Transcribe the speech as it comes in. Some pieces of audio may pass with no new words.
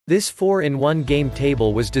This 4-in-1 game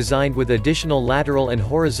table was designed with additional lateral and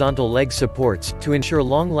horizontal leg supports, to ensure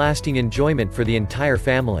long-lasting enjoyment for the entire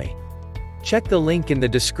family. Check the link in the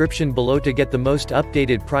description below to get the most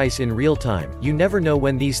updated price in real time. You never know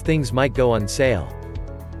when these things might go on sale.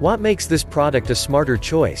 What makes this product a smarter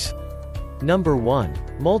choice? Number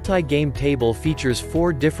 1. Multi-game table features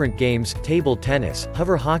 4 different games: table tennis,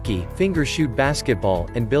 hover hockey, finger shoot basketball,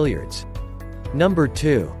 and billiards. Number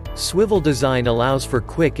 2. Swivel design allows for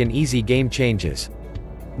quick and easy game changes.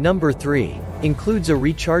 Number 3. Includes a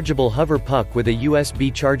rechargeable hover puck with a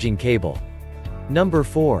USB charging cable. Number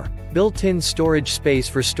 4. Built-in storage space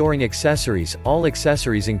for storing accessories, all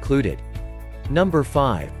accessories included. Number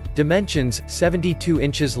 5. Dimensions: 72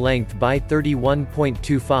 inches length by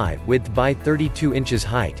 31.25 width by 32 inches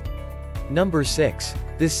height. Number 6.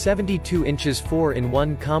 This 72 inches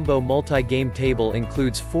 4-in-1 combo multi-game table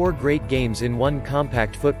includes 4 great games in one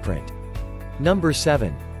compact footprint. Number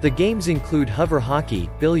 7. The games include hover hockey,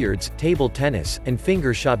 billiards, table tennis, and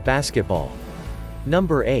finger shot basketball.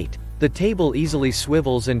 Number 8. The table easily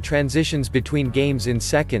swivels and transitions between games in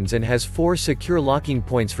seconds and has 4 secure locking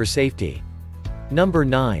points for safety. Number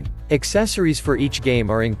 9. Accessories for each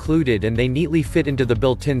game are included and they neatly fit into the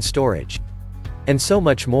built-in storage. And so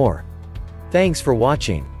much more. Thanks for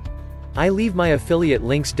watching. I leave my affiliate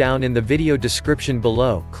links down in the video description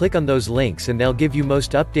below. Click on those links and they'll give you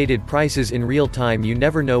most updated prices in real time. You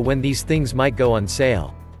never know when these things might go on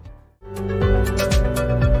sale.